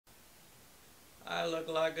I look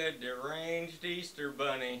like a deranged Easter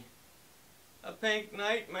bunny. A pink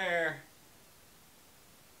nightmare.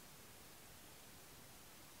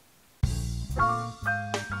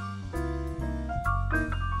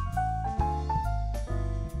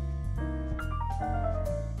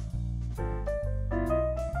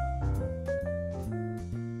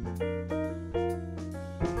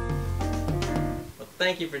 Well,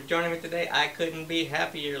 thank you for joining me today. I couldn't be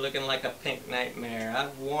happier looking like a pink nightmare.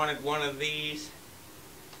 I've wanted one of these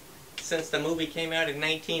since the movie came out in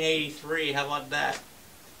 1983. How about that?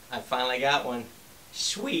 I finally got one.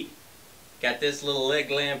 Sweet. Got this little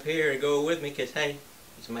leg lamp here to go with me because, hey,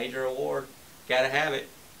 it's a major award. Gotta have it.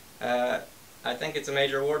 I think it's a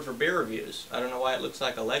major award for beer reviews. I don't know why it looks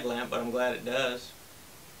like a leg lamp, but I'm glad it does.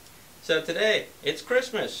 So today, it's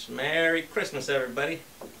Christmas. Merry Christmas, everybody.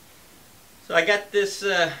 So I got this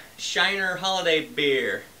Shiner holiday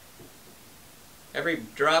beer. Every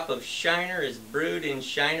drop of Shiner is brewed in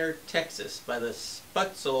Shiner, Texas by the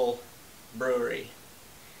Sputzel Brewery.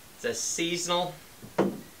 It's a seasonal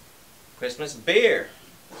Christmas beer.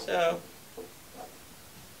 So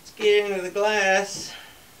let's get into the glass,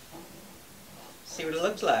 see what it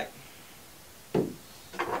looks like.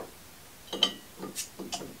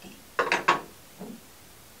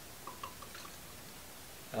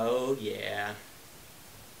 Oh yeah.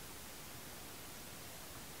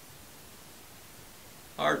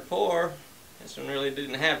 Hard pour. This one really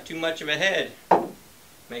didn't have too much of a head.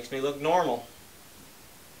 Makes me look normal.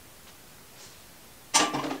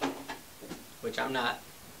 Which I'm not.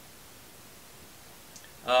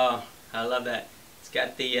 Oh, I love that. It's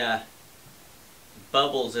got the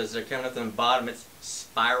bubbles as they're coming up from the bottom. It's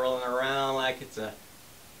spiraling around like it's a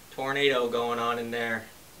tornado going on in there.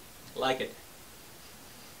 Like it.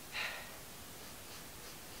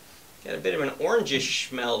 Got a bit of an orangish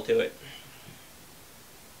smell to it.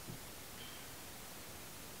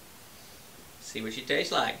 See what she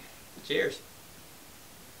tastes like. Cheers.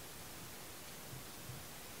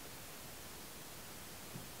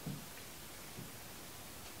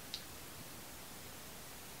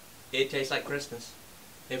 It tastes like Christmas.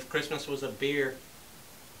 If Christmas was a beer.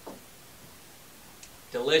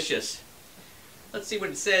 Delicious. Let's see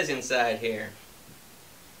what it says inside here.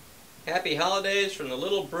 Happy holidays from the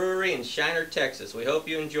little brewery in Shiner, Texas. We hope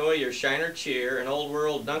you enjoy your Shiner Cheer, an old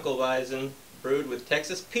world Dunkelweizen brewed with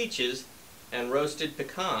Texas peaches and roasted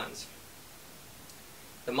pecans.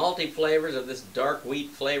 The malty flavors of this dark wheat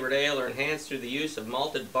flavored ale are enhanced through the use of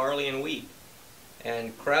malted barley and wheat.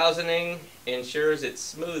 And krausening ensures its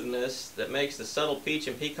smoothness that makes the subtle peach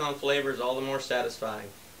and pecan flavors all the more satisfying.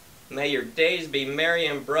 May your days be merry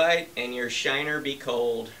and bright and your Shiner be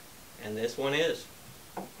cold. And this one is.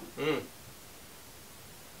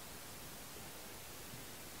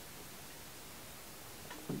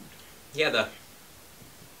 Yeah,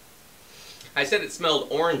 I said it smelled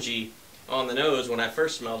orangey on the nose when I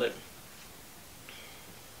first smelled it.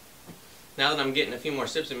 Now that I'm getting a few more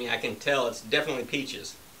sips of me, I can tell it's definitely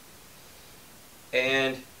peaches.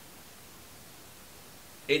 And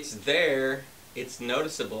it's there, it's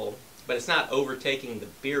noticeable, but it's not overtaking the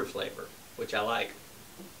beer flavor, which I like.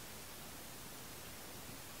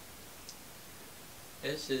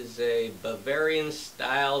 This is a Bavarian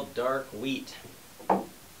style dark wheat.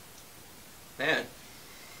 Man,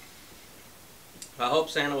 I hope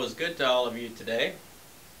Santa was good to all of you today.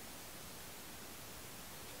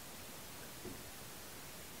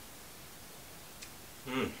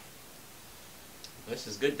 This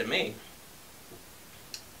is good to me.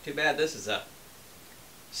 Too bad this is a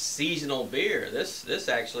seasonal beer. This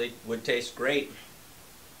actually would taste great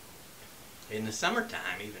in the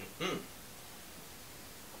summertime even.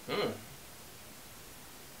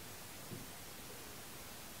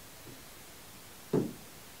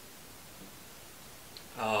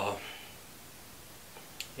 Oh,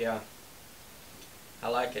 yeah, I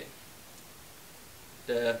like it.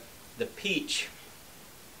 The peach,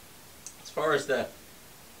 as far as the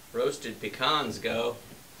roasted pecans go,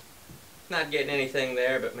 not getting anything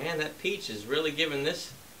there, but man, that peach is really giving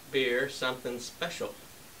this beer something special.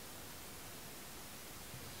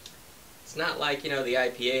 It's not like, you know, the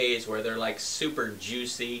IPAs where they're like super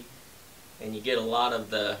juicy and you get a lot of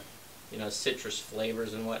the, you know, citrus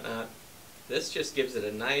flavors and whatnot. This just gives it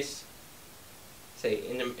a nice, say,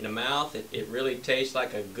 in the mouth, it really tastes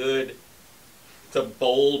like a good, it's a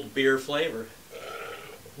bold beer flavor.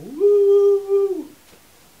 Woo!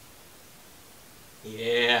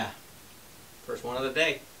 Yeah. First one of the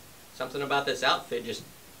day. Something about this outfit just,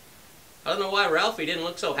 I don't know why Ralphie didn't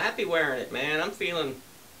look so happy wearing it, man. I'm feeling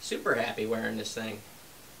super happy wearing this thing.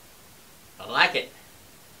 I like it.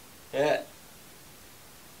 Yeah.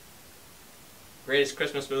 Greatest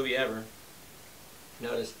Christmas movie ever.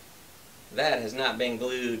 Notice that has not been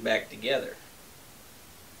glued back together.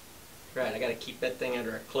 Right, I gotta keep that thing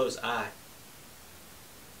under a close eye.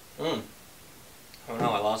 Oh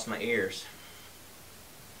no, I lost my ears.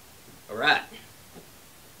 Alright.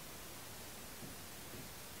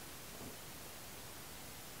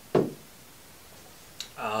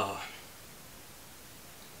 Oh.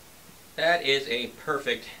 That is a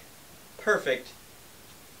perfect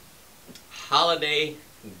holiday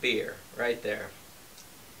beer right there.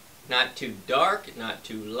 Not too dark, not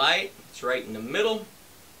too light. It's right in the middle.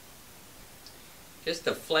 Just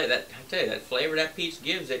the flavor, I tell you, that flavor that peach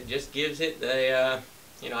gives it, just gives it the,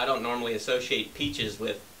 you know, I don't normally associate peaches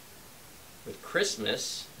with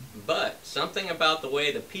Christmas, but something about the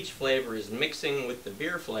way the peach flavor is mixing with the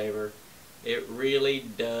beer flavor, it really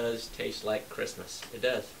does taste like Christmas. It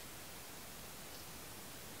does.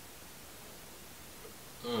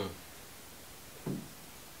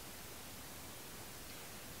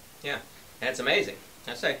 Yeah, that's amazing.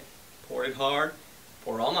 I say, poured it hard.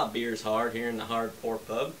 Pour all my beers hard here in the Hard Pour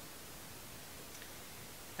Pub.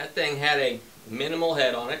 That thing had a minimal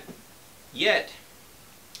head on it, yet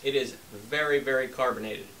it is very, very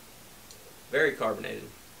carbonated. Very carbonated.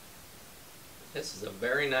 This is a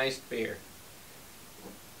very nice beer.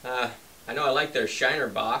 I know I like their Shiner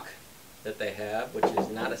Bock that they have, which is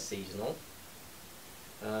not a seasonal.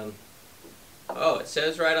 Oh, it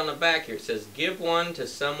says right on the back here, it says, give one to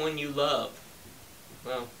someone you love.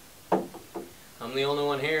 Well, I'm the only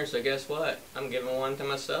one here, so guess what? I'm giving one to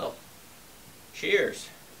myself. Cheers.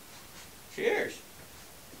 Cheers.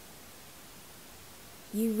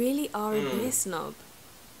 You really are a beer snob.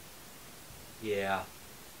 Yeah.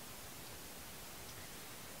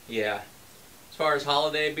 Yeah. As far as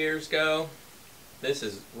holiday beers go, this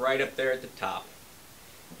is right up there at the top.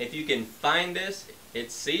 If you can find this,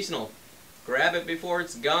 it's seasonal. Grab it before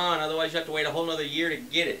it's gone, otherwise you have to wait a whole nother year to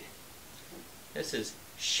get it. This is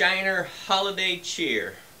Shiner Holiday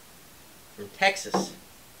Cheer from Texas.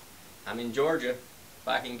 I'm in Georgia. If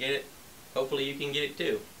I can get it, hopefully you can get it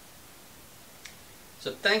too.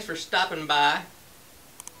 So thanks for stopping by.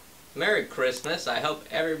 Merry Christmas. I hope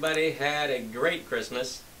everybody had a great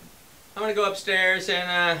Christmas. I'm going to go upstairs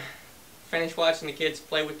and finish watching the kids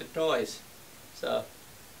play with the toys. So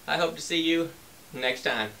I hope to see you next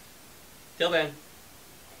time. Till then.